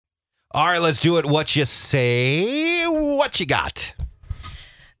All right, let's do it. What you say? What you got?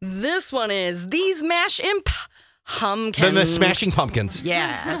 This one is These Mash Imp Humpkins. The Smashing Pumpkins.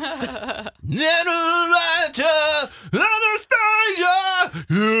 Yes.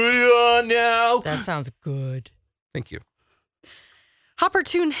 That sounds good. Thank you.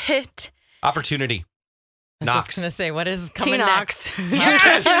 Opportune hit. Opportunity. I was Knox. just going to say, what is coming T-Knox. next?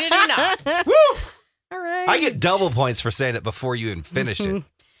 Yes! Opportunity Knox. Woo! All right. I get double points for saying it before you even finished it.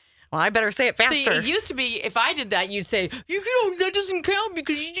 Well, I better say it faster. See, it used to be, if I did that, you'd say, that doesn't count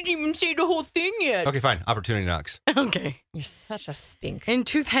because you didn't even say the whole thing yet. Okay, fine. Opportunity knocks. Okay. You're such a stink. In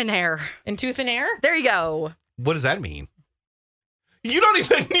tooth and hair. In tooth and hair? There you go. What does that mean? You don't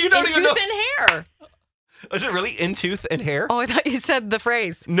even In know. tooth and hair. Is it really in tooth and hair? Oh, I thought you said the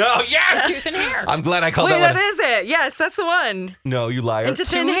phrase. No, yes! Tooth and hair. I'm glad I called Wait, that that one. is it. Yes, that's the one. No, you liar. Into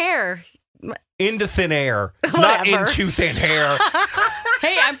thin hair. Into thin air. Not Whatever. into thin hair.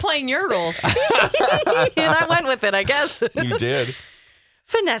 Hey, I'm playing your rules. And I went with it, I guess. You did.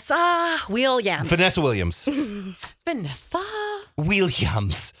 Vanessa Williams. Vanessa Williams. Vanessa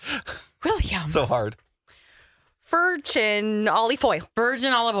Williams. Williams. So hard. Virgin olive oil.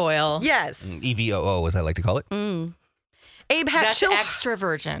 Virgin olive oil. Yes. EVOO, as I like to call it. Abe Hat That's Chill. extra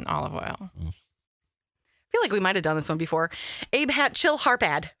virgin olive oil. I feel like we might have done this one before. Abe Hat Chill Harp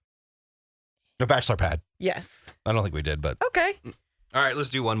ad. A bachelor pad. Yes. I don't think we did, but. Okay. All right, let's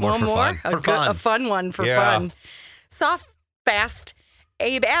do one more One for more. fun. For fun. A fun one for Yeah. fun. Soft, fast,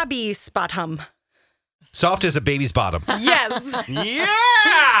 Abe Abbey spot hum. Soft as a baby's bottom. Yes.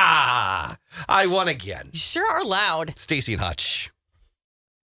 Yeah! I won again. You sure are loud. Staci and Hutch.